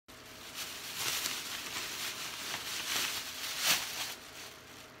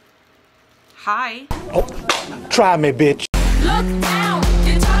Hi. Oh, try me, bitch. Look down,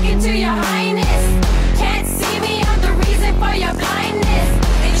 you're talking to your highness. Can't see me, I'm the reason for your blindness.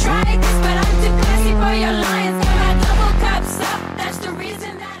 They tried this, but I'm too classy for your lines. Got my double cups up, that's the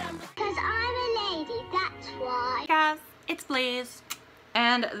reason that I'm... Because I'm a lady, that's why. Hey guys, it's Blaize.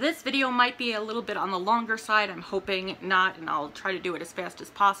 And this video might be a little bit on the longer side. I'm hoping not, and I'll try to do it as fast as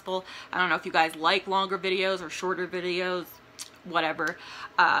possible. I don't know if you guys like longer videos or shorter videos, whatever.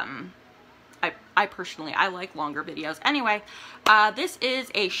 I personally, I like longer videos. Anyway, this is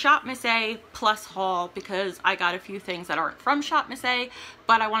a ShopMissA plus haul because I got a few things that aren't from ShopMissA,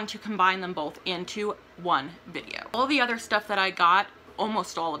 but I wanted to combine them both into one video. All the other stuff that I got,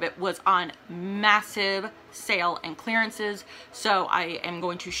 almost all of it, was on massive sale and clearances, so I am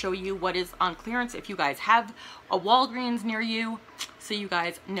going to show you what is on clearance if you guys have a Walgreens near you, so you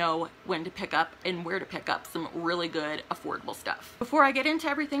guys know when to pick up and where to pick up some really good affordable stuff. Before I get into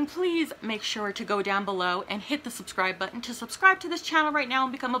everything, please make sure to go down below and hit the subscribe button to subscribe to this channel right now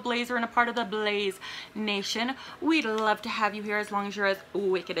and become a Blaizer and a part of the Blaize Nation. We'd love to have you here as long as you're as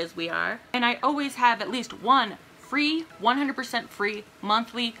wicked as we are. And I always have at least one free, 100% free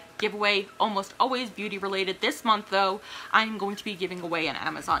monthly giveaway, almost always beauty related. This month though, I'm going to be giving away an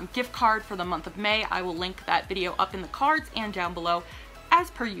Amazon gift card for the month of May. I will link that video up in the cards and down below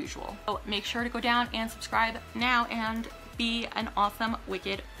as per usual. So make sure to go down and subscribe now and be an awesome,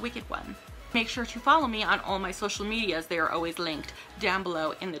 wicked one. Make sure to follow me on all my social medias. They are always linked down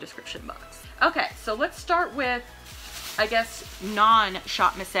below in the description box. Okay, so let's start with, I guess,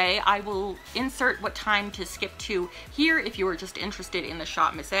 non-ShopMissA. I will insert what time to skip to here if you are just interested in the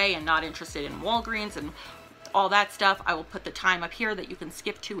ShopMissA and not interested in Walgreens and all that stuff. I will put the time up here that you can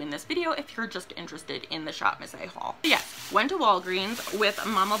skip to in this video if you're just interested in the ShopMissA haul. Yes, went to Walgreens with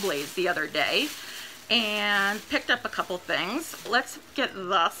Mama Blaize the other day and picked up a couple things. Let's get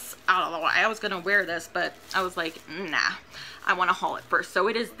this out of the way. I was gonna wear this, but I was like, nah, I wanna haul it first. So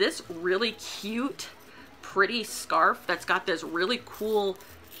it is this really cute, pretty scarf that's got this really cool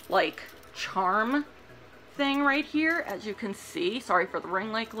like charm thing right here, as you can see. Sorry for the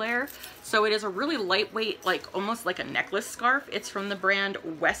ring light glare. So it is a really lightweight, like almost like a necklace scarf. It's from the brand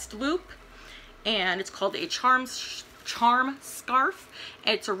Westloop and it's called a charm scarf.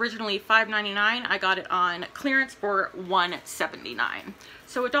 It's originally $5.99. I got it on clearance for $1.79.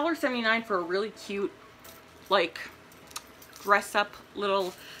 So $1.79 for a really cute like dress up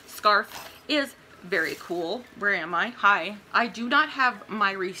little scarf is very cool. Where am I? Hi. I do not have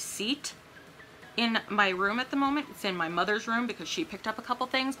my receipt in my room at the moment. It's in my mother's room because she picked up a couple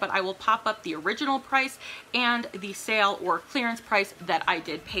things, but I will pop up the original price and the sale or clearance price that I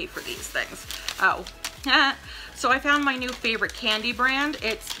did pay for these things. Oh, so I found my new favorite candy brand.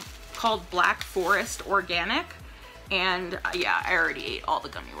 It's called Black Forest Organic. And yeah, I already ate all the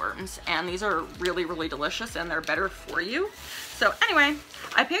gummy worms, and these are really, really delicious, and they're better for you. So anyway,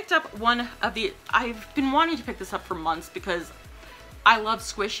 I picked up one of the, I've been wanting to pick this up for months because I love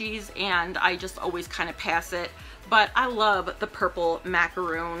squishies and I just always kind of pass it, but I love the purple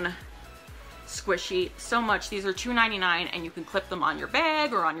macaroon squishy so much. These are $2.99 and you can clip them on your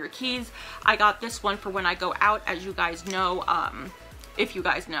bag or on your keys. I got this one for when I go out. As you guys know, if you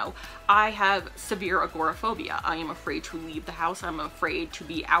guys know, I have severe agoraphobia. I am afraid to leave the house. I'm afraid to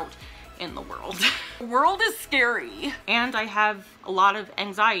be out in the world. The world is scary. And I have a lot of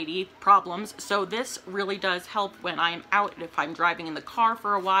anxiety problems, so this really does help when I'm out, if I'm driving in the car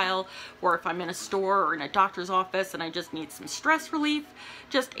for a while, or if I'm in a store or in a doctor's office and I just need some stress relief.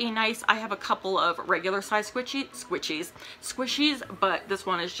 Just a nice, I have a couple of regular size squishies, but this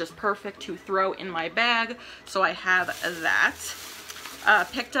one is just perfect to throw in my bag, so I have that.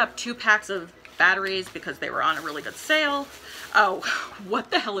 Picked up 2 packs of batteries because they were on a really good sale. Oh, what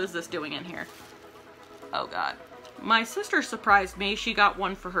the hell is this doing in here? Oh God. My sister surprised me. She got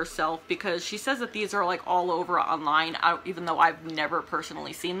one for herself because she says that these are like all over online, even though I've never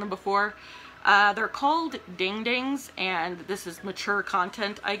personally seen them before. They're called Ding Dings, and this is mature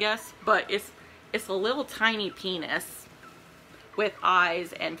content, I guess, but it's a little tiny penis with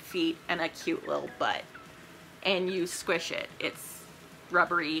eyes and feet and a cute little butt, and you squish it. It's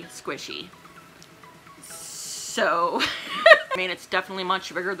rubbery, squishy. So, I mean, it's definitely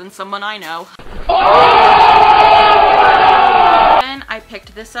much bigger than someone I know. Then I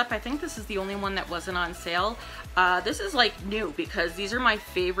picked this up. I think this is the only one that wasn't on sale. This is like new because these are my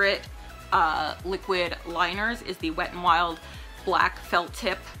favorite liquid liners, is the Wet n Wild Black Felt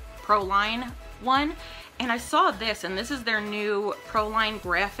Tip Pro Line one. And I saw this, and this is their new Pro Line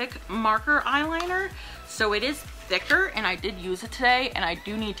Graphic Marker Eyeliner. So it is thicker, and I did use it today, and I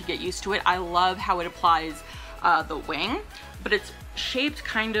do need to get used to it. I love how it applies the wing, but it's shaped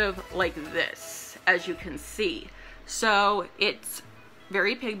kind of like this, as you can see. So it's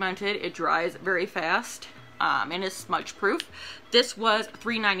very pigmented, it dries very fast, and is smudge proof. This was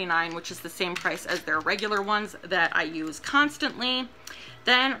 $3.99, which is the same price as their regular ones that I use constantly.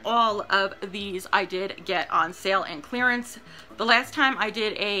 Then all of these I did get on sale and clearance. The last time I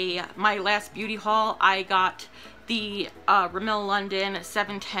did my last beauty haul, I got the Rimmel London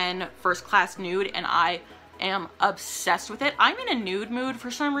 710 First Class Nude, and I am obsessed with it. I'm in a nude mood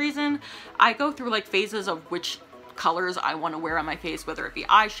for some reason. I go through like phases of which colors I want to wear on my face, whether it be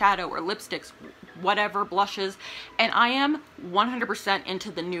eyeshadow or lipsticks, whatever, blushes, and I am 100% into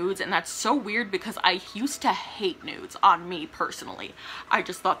the nudes, and that's so weird because I used to hate nudes on me personally. I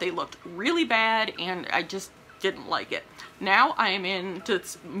just thought they looked really bad and I just didn't like it. Now I am into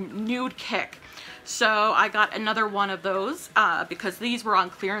this nude kick. So I got another one of those because these were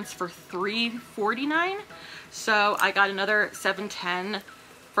on clearance for $3.49. So I got another 710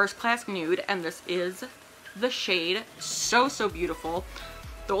 First Class Nude, and this is the shade. So beautiful.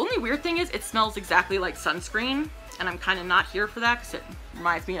 The only weird thing is it smells exactly like sunscreen, and I'm kind of not here for that because it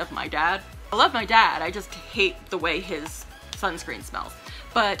reminds me of my dad. I love my dad, I just hate the way his sunscreen smells.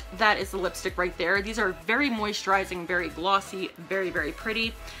 But that is the lipstick right there. These are very moisturizing, very glossy, very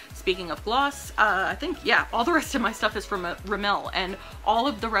pretty. Speaking of gloss, I think, yeah, all the rest of my stuff is from Rimmel, and all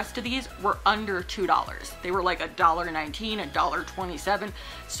of the rest of these were under $2. They were like $1.19, $1.27,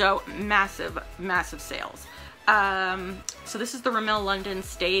 so massive sales. So this is the Rimmel London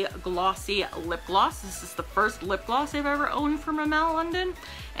Stay Glossy Lip Gloss. This is the first lip gloss I've ever owned from Rimmel London,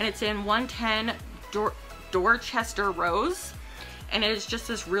 and it's in 110 Dorchester Rose, and it is just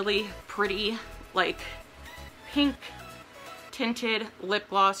this really pretty, like, pink tinted lip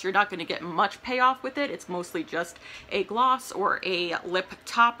gloss. You're not going to get much payoff with it. It's mostly just a gloss or a lip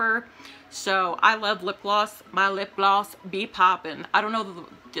topper. So I love lip gloss. My lip gloss be poppin'. I don't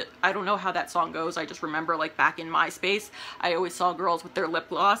know how that song goes. I just remember, like, back in MySpace, I always saw girls with their lip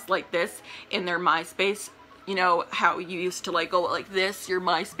gloss like this in their MySpace. You know how you used to, like, go like this, your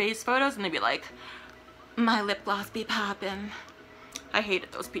MySpace photos, and they'd be like, my lip gloss be poppin'. I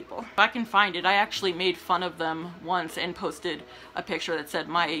hated those people. If I can find it, I actually made fun of them once and posted a picture that said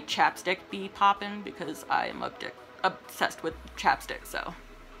my chapstick be poppin', because I am obsessed with chapstick, so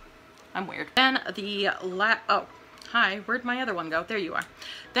I'm weird. Then oh, hi, where'd my other one go? There you are.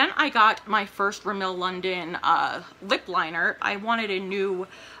 Then I got my first Rimmel London lip liner. I wanted a new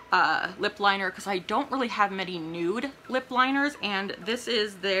lip liner because I don't really have many nude lip liners, and this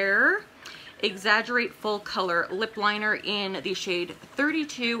is their Exaggerate Full Color Lip Liner in the shade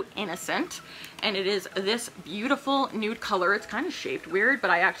 32 Innocent, and it is this beautiful nude color. It's kind of shaped weird,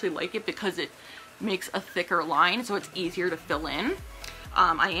 but I actually like it because it makes a thicker line, so it's easier to fill in.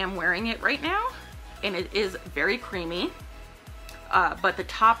 I am wearing it right now, and it is very creamy, but the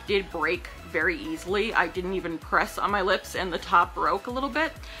top did break very easily. I didn't even press on my lips and the top broke a little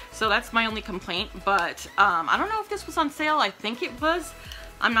bit, so that's my only complaint. But I don't know if this was on sale. I think it was.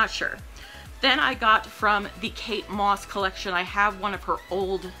 I'm not sure. Then I got from the Kate Moss collection, I have one of her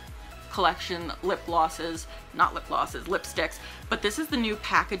old collection lip glosses, not lip glosses, lipsticks, but this is the new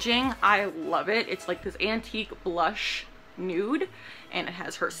packaging. I love it. It's like this antique blush nude, and it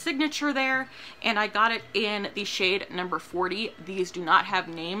has her signature there, and I got it in the shade number 40. These do not have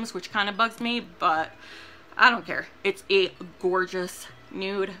names, which kind of bugs me, but I don't care. It's a gorgeous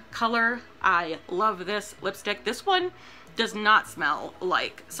nude color. I love this lipstick. This one does not smell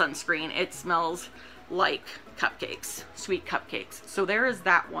like sunscreen. It smells like cupcakes, sweet cupcakes. So there is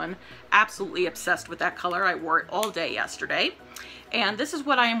that one. Absolutely obsessed with that color. I wore it all day yesterday. And this is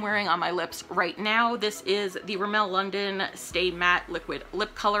what I am wearing on my lips right now. This is the Rimmel London Stay Matte Liquid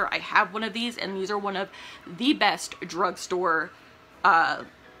Lip Color. I have one of these, and these are one of the best drugstore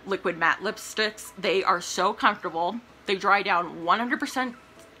liquid matte lipsticks. They are so comfortable. They dry down 100%,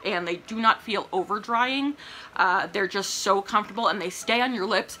 and they do not feel over drying. They're just so comfortable, and they stay on your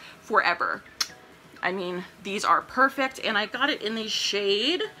lips forever. I mean, these are perfect, and I got it in the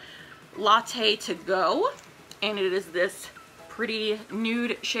shade Latte to Go, and it is this pretty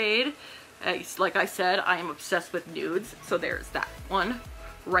nude shade. Like I said, I am obsessed with nudes, so there's that one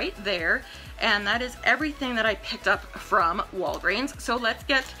right there. And that is everything that I picked up from Walgreens. So let's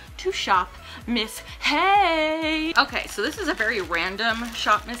get to Shop Miss Hey. Okay, so this is a very random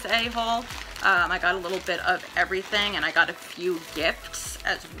Shop Miss A haul. I got a little bit of everything, and I got a few gifts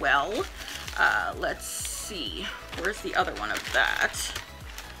as well. Let's see, where's the other one of that?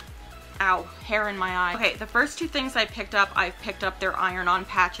 Ow, hair in my eye. Okay, the first two things I picked up their iron-on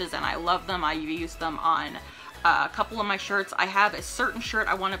patches, and I love them. I use them on a couple of my shirts. I have a certain shirt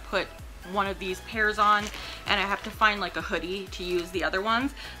I want to put one of these pairs on, and I have to find like a hoodie to use the other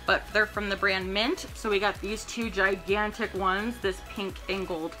ones, but they're from the brand Mint. So we got these two gigantic ones, this pink and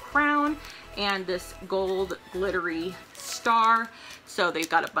gold crown and this gold glittery star. So they've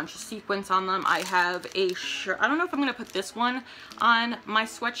got a bunch of sequins on them. I have a shirt. I don't know if I'm gonna put this one on my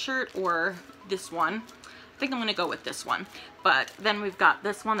sweatshirt or this one. I think I'm gonna go with this one. But then we've got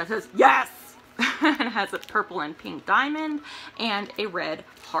this one that says yes! It has a purple and pink diamond and a red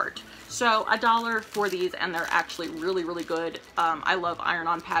heart. So $1 for these, and they're actually really, really good. I love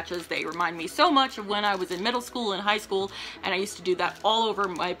iron-on patches. They remind me so much of when I was in middle school and high school, and I used to do that all over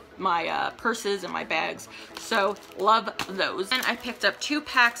my purses and my bags. So love those. And I picked up 2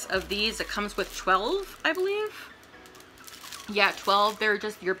 packs of these. It comes with 12, I believe. Yeah, 12. They're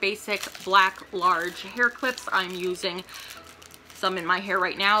just your basic black large hair clips. I'm using some in my hair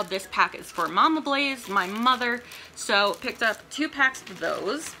right now. This pack is for Mama Blaize, my mother. So picked up 2 packs of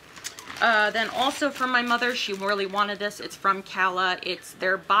those. Then also from my mother, she really wanted this. It's from Cala. It's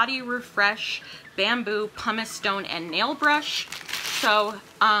their Body Refresh Bamboo Pumice Stone and Nail Brush. So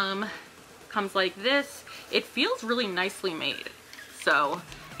comes like this. It feels really nicely made. So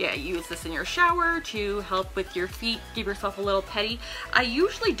yeah, use this in your shower to help with your feet, give yourself a little petty. I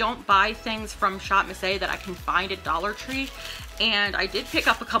usually don't buy things from ShopMissA that I can find at Dollar Tree, and I did pick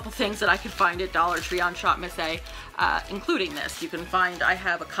up a couple things that I could find at Dollar Tree on ShopMissA, including this. You can find, I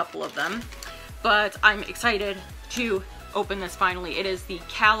have a couple of them, but I'm excited to open this finally. It is the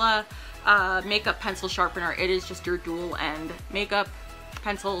Cala makeup pencil sharpener. It is just your dual end makeup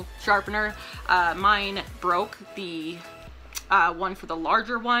pencil sharpener. Mine broke, the one for the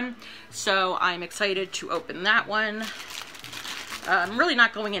larger one, so I'm excited to open that one. I'm really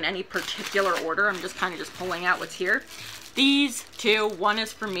not going in any particular order. I'm just kind of just pulling out what's here. These 2, one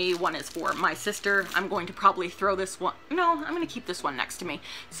is for me, one is for my sister. I'm going to probably throw this one, no, I'm going to keep this one next to me.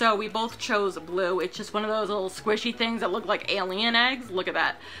 So we both chose blue. It's just one of those little squishy things that look like alien eggs. Look at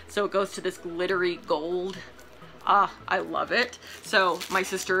that. So it goes to this glittery gold. I love it. So my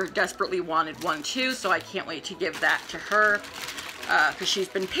sister desperately wanted one too, so I can't wait to give that to her, because she's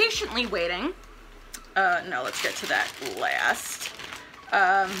been patiently waiting. No, let's get to that last.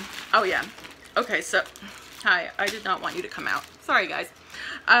 Oh yeah. Okay, so, hi, I did not want you to come out. Sorry guys.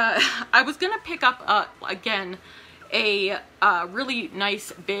 I was gonna pick up, again, a really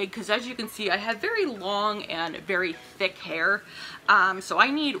nice big, because as you can see, I have very long and very thick hair. So I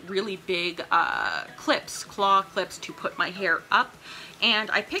need really big clips, claw clips to put my hair up.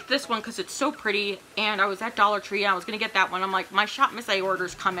 And I picked this one because it's so pretty, and I was at Dollar Tree and I was gonna get that one. I'm like, my ShopMissA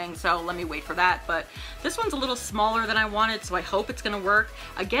order's coming, so let me wait for that. But this one's a little smaller than I wanted, so I hope it's gonna work.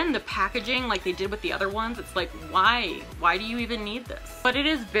 Again, the packaging, like they did with the other ones, it's like, why? Why do you even need this? But it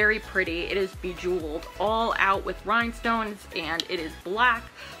is very pretty. It is bejeweled, all out with rhinestones, and it is black.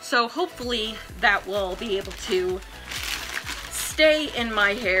 So hopefully that will be able to stay in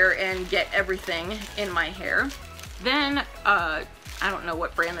my hair and get everything in my hair. Then, I don't know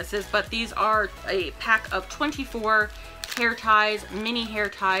what brand this is, but these are a pack of 24 hair ties, mini hair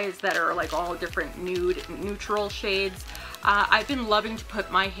ties that are like all different nude, neutral shades. I've been loving to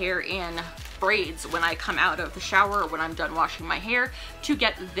put my hair in braids when I come out of the shower or when I'm done washing my hair to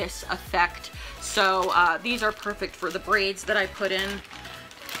get this effect. So these are perfect for the braids that I put in.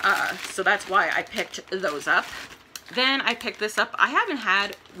 So that's why I picked those up. Then I picked this up. I haven't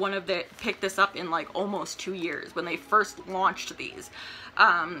had one of the picked this up in like almost 2 years when they first launched these.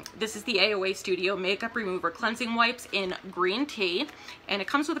 This is the AOA Studio Makeup Remover Cleansing Wipes in green tea, and it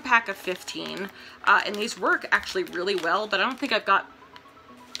comes with a pack of 15. And these work actually really well, but I don't think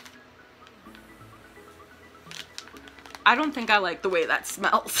I like the way that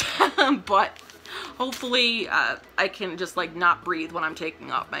smells. But hopefully I can just like not breathe when I'm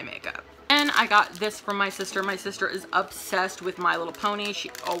taking off my makeup. And I got this from my sister. My sister is obsessed with My Little Pony.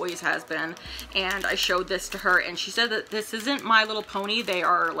 She always has been. And I showed this to her, and she said that this isn't My Little Pony. They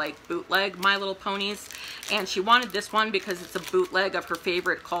are like bootleg My Little Ponies. And she wanted this one because it's a bootleg of her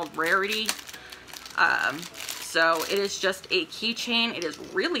favorite called Rarity. So it is just a keychain. It is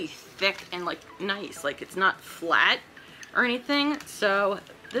really thick and like nice. Like it's not flat or anything. So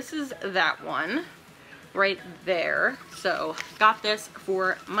this is that one right there. So got this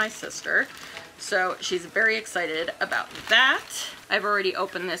for my sister, so she's very excited about that. I've already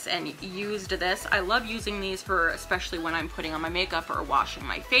opened this and used this. I love using these for especially when I'm putting on my makeup or washing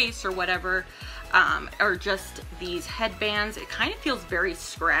my face or whatever, or just these headbands. It kind of feels very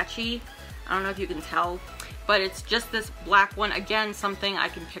scratchy. I don't know if you can tell, but it's just this black one. Again, something I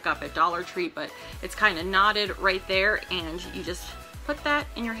can pick up at Dollar Tree, but it's kind of knotted right there, and you just put that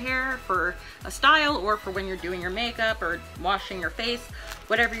in your hair for a style or for when you're doing your makeup or washing your face,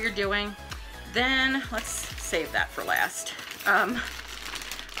 whatever you're doing. Then let's save that for last.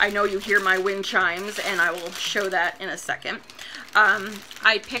 I know you hear my wind chimes, and I will show that in a second.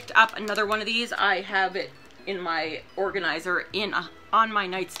 I picked up another one of these. I have it in my organizer on my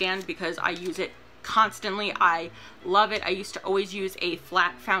nightstand because I use it constantly. I love it. I used to always use a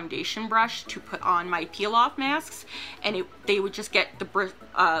flat foundation brush to put on my peel-off masks, and they would just get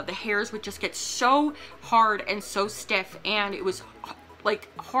the hairs would just get so hard and so stiff, and it was like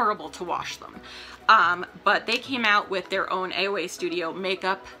horrible to wash them. But they came out with their own AOA Studio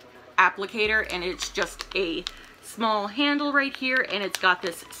makeup applicator, and it's just a small handle right here, and it's got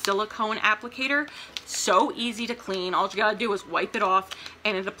this silicone applicator. So easy to clean. All you gotta do is wipe it off,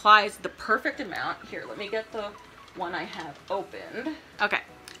 and it applies the perfect amount. Here, let me get the one I have opened. Okay,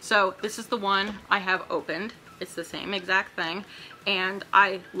 so this is the one I have opened. It's the same exact thing, and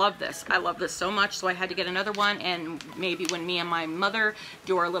I love this. I love this so much, so I had to get another one, and maybe when me and my mother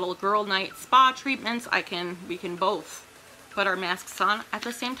do our little girl night spa treatments, we can both put our masks on at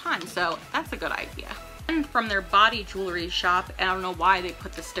the same time, so that's a good idea. And from their body jewelry shop, and I don't know why they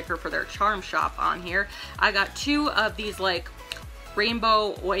put the sticker for their charm shop on here, I got 2 of these like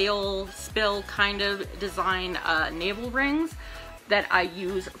rainbow oil spill kind of design navel rings that I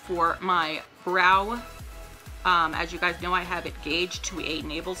use for my brow. As you guys know, I have it gauged to a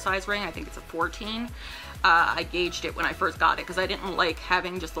navel size ring. I think it's a 14. I gauged it when I first got it because I didn't like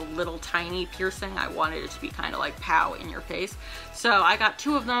having just a little tiny piercing. I wanted it to be kind of like pow in your face. So I got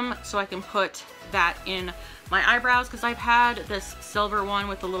 2 of them so I can put that in my eyebrows, because I've had this silver one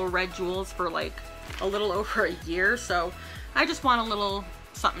with the little red jewels for like a little over a year. So I just want a little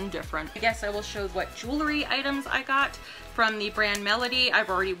something different. I guess I will show what jewelry items I got from the brand Melody. I've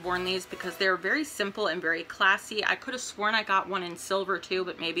already worn these because they're very simple and very classy. I could have sworn I got one in silver too,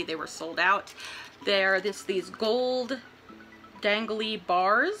 but maybe they were sold out. They're these gold dangly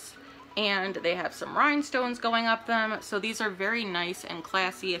bars, and they have some rhinestones going up them. So these are very nice and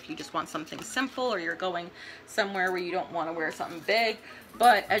classy if you just want something simple, or you're going somewhere where you don't want to wear something big.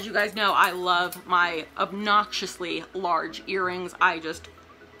 But as you guys know, I love my obnoxiously large earrings. I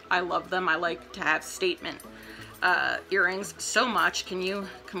love them. I like to have statement earrings so much. Can you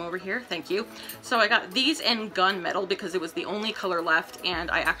come over here? Thank you. So I got these in gunmetal because it was the only color left, and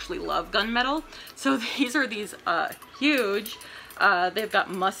I actually love gunmetal. So these are these huge, they've got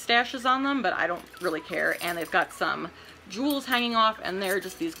mustaches on them, but I don't really care. And they've got some jewels hanging off, and they're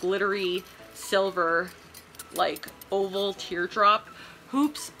just these glittery silver like oval teardrop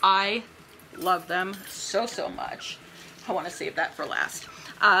hoops. I love them so much. I want to save that for last.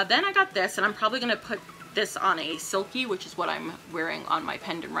 Then I got this, and I'm probably going to put this on a silky, which is what I'm wearing on my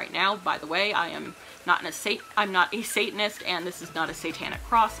pendant right now. By the way, I'm not a Satanist, and this is not a satanic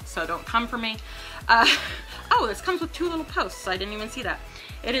cross, so don't come for me. Oh, this comes with 2 little posts. I didn't even see that.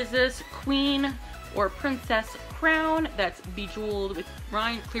 It is this queen or princess crown that's bejeweled with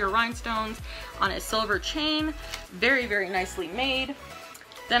clear rhinestones on a silver chain. Very, very nicely made.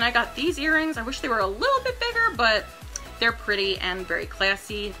 Then I got these earrings. I wish they were a little bit bigger, but they're pretty and very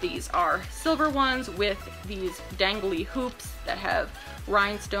classy. These are silver ones with these dangly hoops that have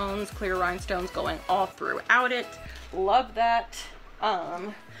rhinestones, clear rhinestones going all throughout it. Love that.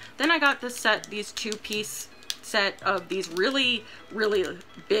 Then I got this set, these 2-piece set of these really, really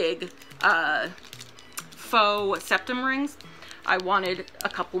big faux septum rings. I wanted a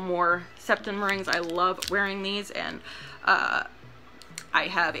couple more septum rings. I love wearing these, and I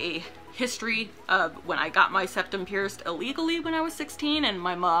have a history of when I got my septum pierced illegally when I was 16, and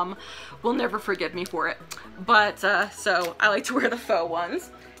my mom will never forgive me for it. But so I like to wear the faux ones.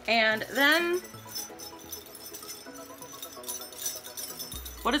 And then,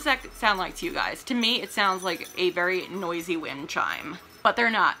 what does that sound like to you guys? To me, it sounds like a very noisy wind chime, but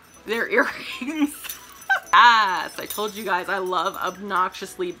they're not. They're earrings. Yes, I told you guys I love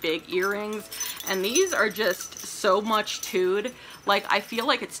obnoxiously big earrings, and these are just so much toed. Like, I feel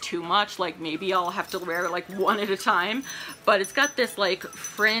like it's too much. Like, maybe I'll have to wear like 1 at a time, but it's got this like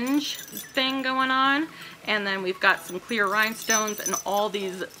fringe thing going on, and then we've got some clear rhinestones and all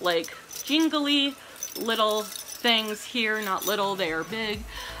these like jingly little things here. Not little, they are big.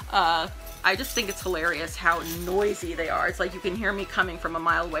 I just think it's hilarious how noisy they are. It's like you can hear me coming from a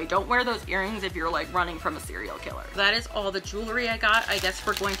mile away. Don't wear those earrings if you're like running from a serial killer. That is all the jewelry I got. I guess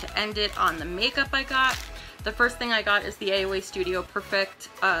we're going to end it on the makeup I got. The first thing I got is the AOA Studio Perfect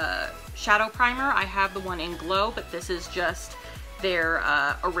Shadow Primer. I have the one in Glow, but this is just their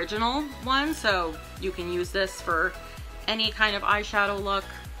original one, so you can use this for any kind of eyeshadow look.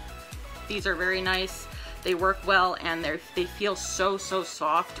 These are very nice. They work well, and they feel so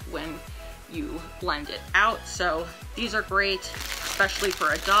soft when you blend it out. So these are great, especially for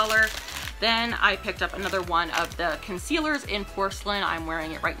 $1. Then I picked up another one of the concealers in porcelain. I'm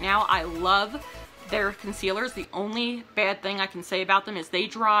wearing it right now. I love their concealers. The only bad thing I can say about them is they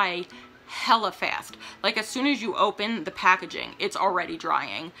dry hella fast. Like as soon as you open the packaging, it's already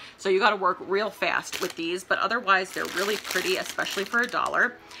drying. So you gotta work real fast with these, but otherwise they're really pretty, especially for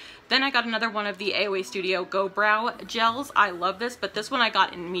 $1. Then I got another one of the AOA Studio Go Brow Gels. I love this, but this one I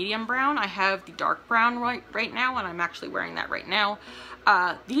got in medium brown. I have the dark brown right now, and I'm actually wearing that right now.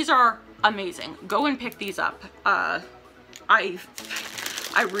 These are amazing. Go and pick these up. I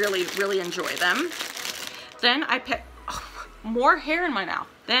really, really enjoy them. Then I picked more hair in my mouth.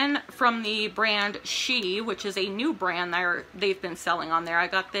 Then from the brand She, which is a new brand they've been selling on there, I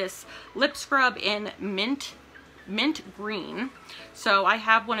got this lip scrub in mint green. So I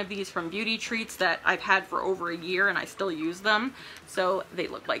have one of these from Beauty Treats that I've had for over a year and I still use them. So they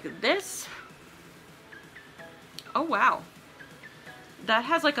look like this. Oh wow. That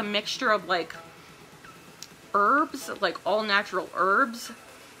has like a mixture of like herbs, like all natural herbs,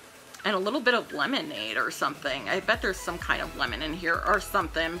 and a little bit of lemonade or something. I bet there's some kind of lemon in here or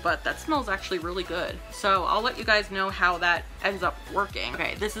something, but that smells actually really good. So I'll let you guys know how that ends up working.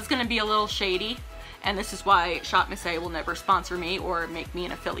 Okay, this is gonna be a little shady, and this is why ShopMissA will never sponsor me or make me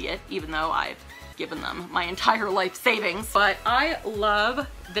an affiliate, even though I've given them my entire life savings. But I love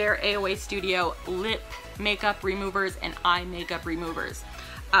their AOA Studio lip makeup removers and eye makeup removers.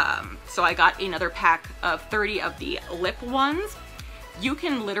 So I got another pack of 30 of the lip ones. You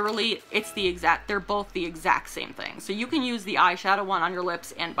can literally, they're both the exact same thing. So you can use the eyeshadow one on your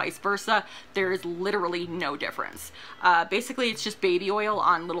lips and vice versa. There is literally no difference. Basically, it's just baby oil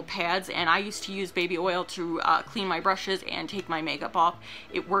on little pads, and I used to use baby oil to clean my brushes and take my makeup off.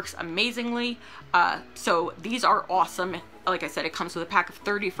 It works amazingly. So these are awesome. Like I said, it comes with a pack of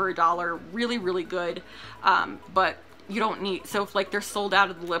 30 for $1. Really, really good. But you don't need, so if like they're sold out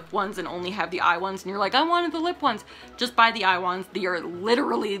of the lip ones and only have the eye ones and you're like, I wanted the lip ones, just buy the eye ones. They are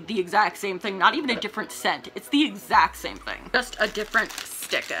literally the exact same thing, not even a different scent. It's the exact same thing, just a different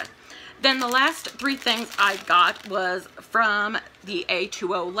sticker. Then the last 3 things I got was from the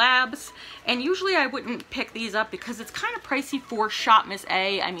A2O Labs, and usually I wouldn't pick these up because it's kind of pricey for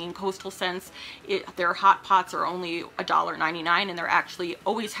ShopMissA. I mean, Coastal Scents, their hot pots are only $1.99, and they're actually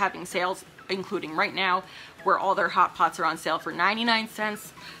always having sales, including right now, where all their hot pots are on sale for 99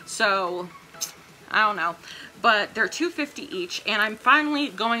 cents. So I don't know, but they're $2.50 each, and I'm finally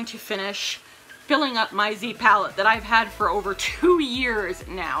going to finish filling up my Z palette that I've had for over 2 years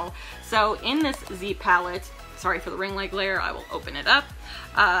now. So in this Z palette, sorry for the ring light glare, I will open it up.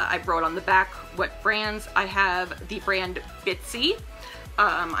 I wrote on the back what brands. I have the brand Bitsy,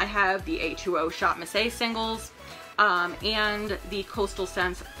 I have the A2O ShopMissA singles, and the Coastal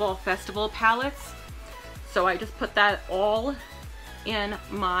Scents Fall Festival palettes. So I just put that all in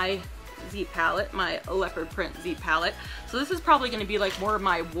my Z palette, my leopard print Z palette. So this is probably going to be like more of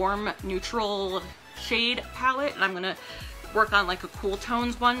my warm neutral shade palette, and I'm going to work on like a cool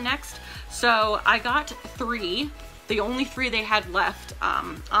tones one next. So I got 3, the only 3 they had left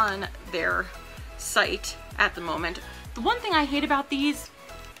on their site at the moment. The one thing I hate about these,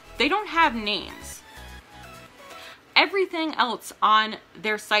 they don't have names. Everything else on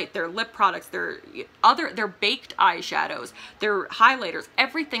their site, their lip products, their baked eyeshadows, their highlighters,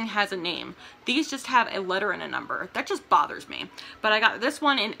 everything has a name. These just have a letter and a number. That just bothers me. But I got this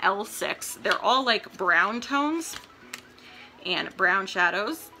one in L6. They're all like brown tones and brown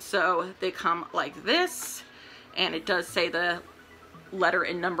shadows. So they come like this, and it does say the letter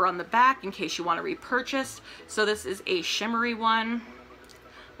and number on the back in case you want to repurchase. So this is a shimmery one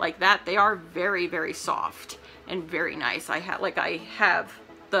like that. They are very, very soft and very nice. I have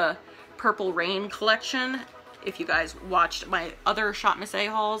the Purple Rain collection, if you guys watched my other ShopMissA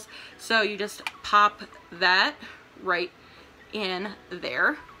hauls. So you just pop that right in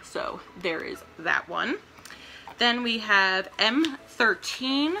there. So there is that one. Then we have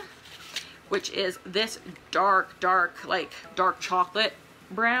M13, which is this dark chocolate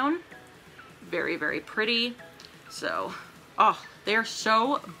brown. Very, very pretty. So, oh, they're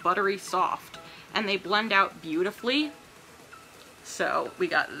so buttery soft, and they blend out beautifully. So we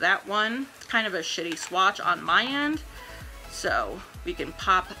got that one. It's kind of a shitty swatch on my end, so we can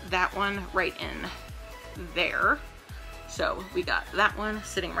pop that one right in there. So we got that one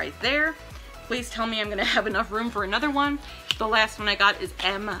sitting right there. Please tell me I'm gonna have enough room for another one. The last one I got is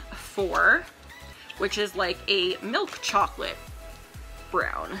M4, which is like a milk chocolate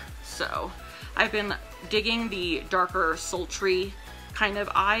brown. So I've been digging the darker, sultry kind of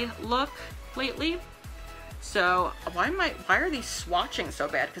eye look lately. So why are these swatching so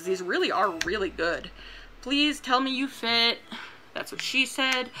bad? Because these really are really good. Please tell me you fit. That's what she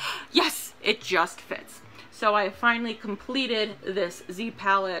said. Yes, it just fits. So I finally completed this Z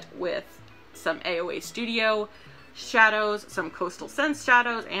palette with some AOA Studio shadows, some Coastal Scents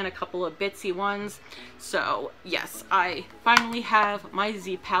shadows, and a couple of bitsy ones. So yes, I finally have my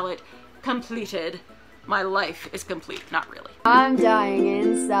Z palette completed. My life is complete. Not really. I'm dying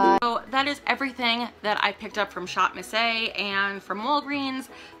inside. So that is everything that I picked up from ShopMissA and from Walgreens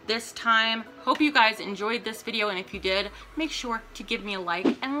this time. Hope you guys enjoyed this video, and if you did, make sure to give me a like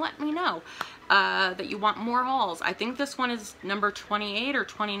and let me know that you want more hauls. I think this one is number 28 or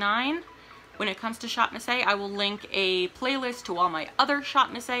 29. When it comes to ShopMissA, I will link a playlist to all my other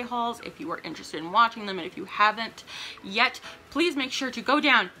ShopMissA hauls if you are interested in watching them, and if you haven't yet, please make sure to go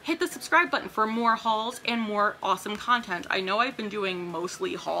down, hit the subscribe button for more hauls and more awesome content. I know I've been doing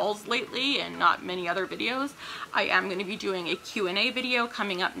mostly hauls lately and not many other videos. I am going to be doing a Q&A video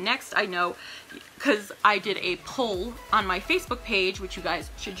coming up next. I know because I did a poll on my Facebook page, which you guys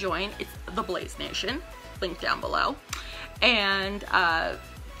should join. It's the Blaize Nation, link down below. And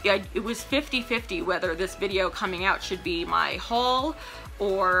yeah, it was 50-50 whether this video coming out should be my haul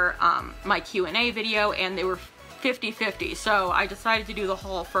or my Q&A video, and they were 50-50. So I decided to do the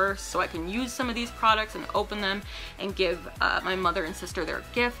haul first so I can use some of these products and open them and give my mother and sister their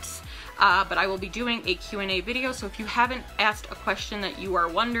gifts. But I will be doing a Q&A video, so if you haven't asked a question that you are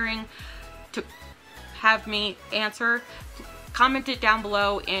wondering to have me answer, comment it down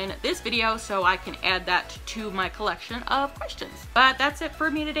below in this video so I can add that to my collection of questions. But that's it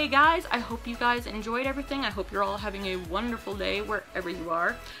for me today, guys. I hope you guys enjoyed everything. I hope you're all having a wonderful day wherever you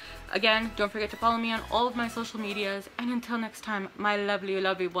are. Again, don't forget to follow me on all of my social medias, and until next time, my lovely,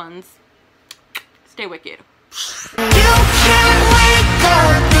 lovely ones, stay wicked. You can't wake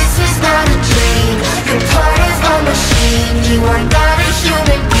up, this is not a dream. You're part of a machine, you are not a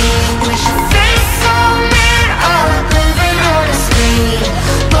human being. We should